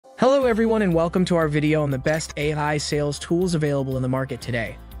Hello everyone and welcome to our video on the best AI sales tools available in the market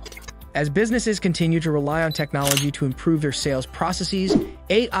today. As businesses continue to rely on technology to improve their sales processes,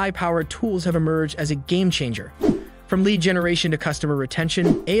 AI-powered tools have emerged as a game changer. From lead generation to customer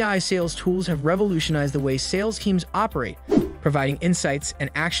retention, AI sales tools have revolutionized the way sales teams operate, providing insights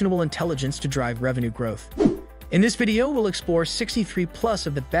and actionable intelligence to drive revenue growth. In this video, we'll explore 63 plus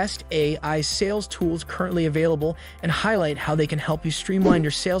of the best AI sales tools currently available and highlight how they can help you streamline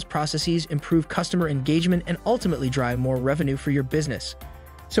your sales processes, improve customer engagement, and ultimately drive more revenue for your business.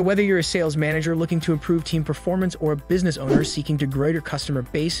 So whether you're a sales manager looking to improve team performance or a business owner seeking to grow your customer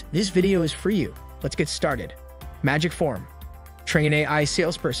base, this video is for you. Let's get started. Magic Form. Train an AI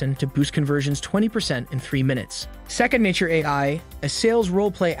salesperson to boost conversions 20% in 3 minutes. Second Nature AI, a sales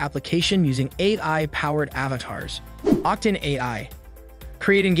role-play application using AI-powered avatars. Octane AI.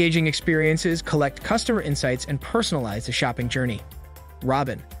 Create engaging experiences, collect customer insights, and personalize the shopping journey.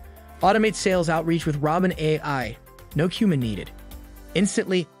 Robin. Automate sales outreach with Robin AI. No human needed.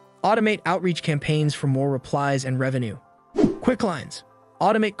 Instantly automate outreach campaigns for more replies and revenue. Quick Lines.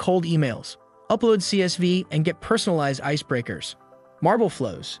 Automate cold emails. Upload CSV and get personalized icebreakers. Marble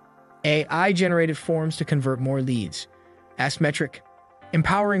Flows. AI-generated forms to convert more leads. Asmetric.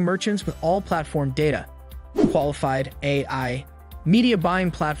 Empowering merchants with all platform data. Qualified AI. Media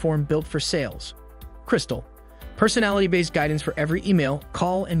buying platform built for sales. Crystal. Personality-based guidance for every email,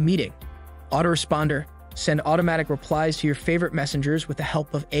 call, and meeting. Autoresponder. Send automatic replies to your favorite messengers with the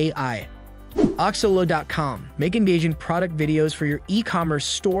help of AI. Oxolo.com. Make engaging product videos for your e-commerce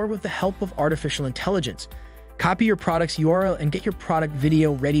store with the help of artificial intelligence. Copy your product's URL and get your product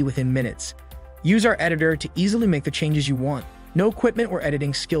video ready within minutes. Use our editor to easily make the changes you want. No equipment or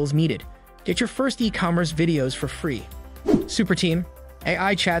editing skills needed. Get your first e-commerce videos for free. Superteam.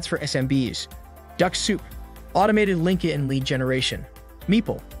 AI chats for SMBs. Duck Soup. Automated LinkedIn lead generation.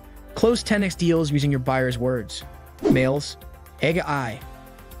 Meeple. Close 10x deals using your buyer's words. Mails. AI.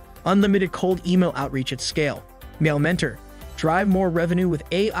 Unlimited cold email outreach at scale. Mail Mentor. Drive more revenue with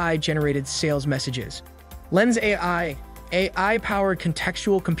AI-generated sales messages. Lens AI. AI-powered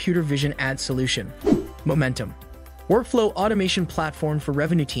contextual computer vision ad solution. Momentum. Workflow automation platform for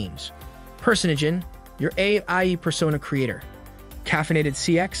revenue teams. Personagen. Your AI persona creator. Caffeinated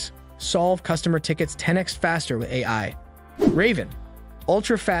CX. Solve customer tickets 10x faster with AI. Raven.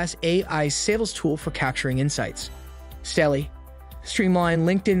 Ultra-fast AI sales tool for capturing insights. Sally. Streamline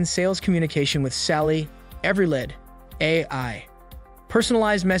LinkedIn sales communication with Sally. Every lead. AI.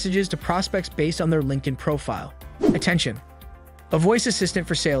 Personalized messages to prospects based on their LinkedIn profile. Attention. A voice assistant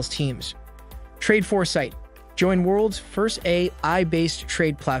for sales teams. Trade Foresight. Join world's first AI-based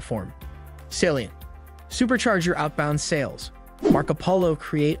trade platform. Salient. Supercharge your outbound sales. Marco Polo.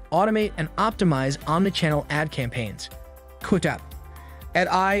 Create, automate, and optimize omnichannel ad campaigns. Quotap.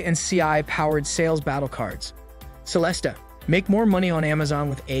 AI and CI-powered sales battle cards. Celesta. Make more money on Amazon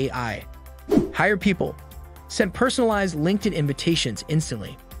with AI. Hire People. Send personalized LinkedIn invitations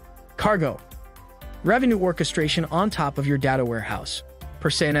instantly. Cargo. Revenue orchestration on top of your data warehouse.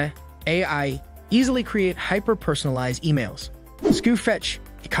 Persona. AI. Easily create hyper-personalized emails. SkuFetch.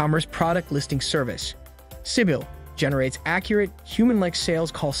 E-commerce product listing service. Sibyl. Generates accurate, human-like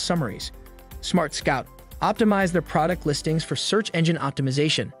sales call summaries. Smart Scout. Optimize their product listings for search engine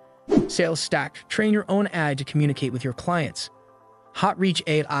optimization. Sales Stack. Train your own ad to communicate with your clients. Hotreach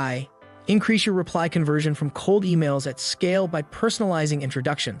AI. Increase your reply conversion from cold emails at scale by personalizing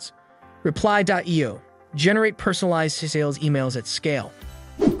introductions. Reply.io. Generate personalized sales emails at scale.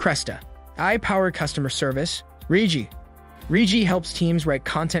 Cresta. AI-powered customer service. Regi. Regi helps teams write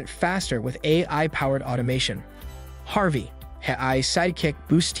content faster with AI-powered automation. Harvey. AI sidekick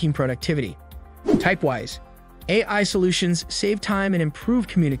boosts team productivity. Typewise. AI solutions save time and improve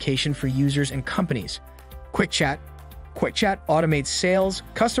communication for users and companies. QuickChat. QuickChat automates sales,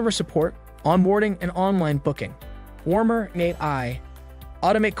 customer support, onboarding, and online booking. Warmer AI.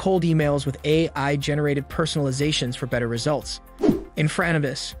 Automate cold emails with AI-generated personalizations for better results.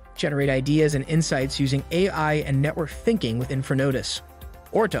 Infranibus. Generate ideas and insights using AI and network thinking with Infranotus.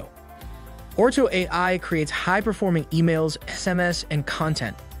 Orto. Orto AI creates high-performing emails, SMS, and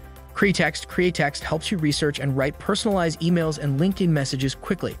content. Creatext helps you research and write personalized emails and LinkedIn messages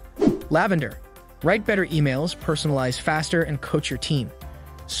quickly. Lavender. Write better emails, personalize faster, and coach your team.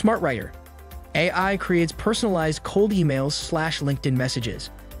 SmartWriter. AI creates personalized cold emails / LinkedIn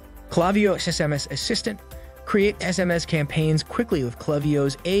messages. Klaviyo SMS Assistant. Create SMS campaigns quickly with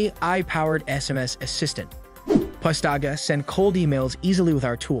Klaviyo's AI-powered SMS assistant. Pustaga. Send cold emails easily with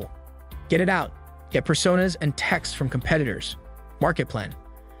our tool. Get it out. Get personas and text from competitors. MarketPlan.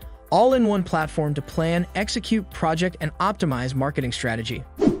 All in one platform to plan, execute, project, and optimize marketing strategy.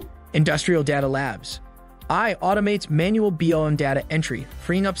 Industrial Data Labs. AI automates manual BOM data entry,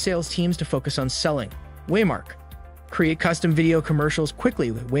 freeing up sales teams to focus on selling. Waymark. Create custom video commercials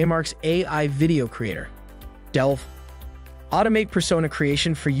quickly with Waymark's AI video creator. Delve. Automate persona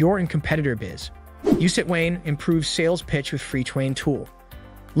creation for your and competitor biz. USitWayne improves sales pitch with free Twain tool.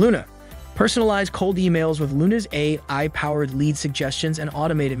 Luna. Personalize cold emails with Luna's AI-powered lead suggestions and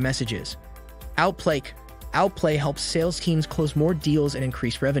automated messages. Outplay. Outplay helps sales teams close more deals and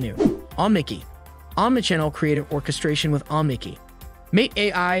increase revenue. Omniki. Omnichannel creative orchestration with Omniki. Mate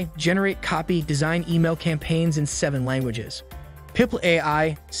AI generate copy, design email campaigns in 7 languages. Pipl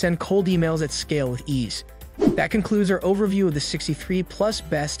AI send cold emails at scale with ease. That concludes our overview of the 63+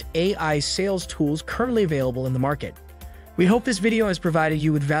 best AI sales tools currently available in the market. We hope this video has provided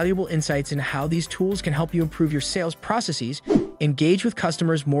you with valuable insights into how these tools can help you improve your sales processes, engage with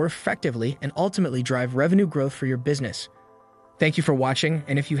customers more effectively, and ultimately drive revenue growth for your business. Thank you for watching,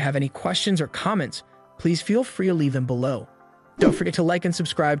 and if you have any questions or comments, please feel free to leave them below. Don't forget to like and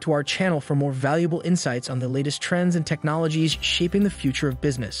subscribe to our channel for more valuable insights on the latest trends and technologies shaping the future of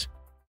business.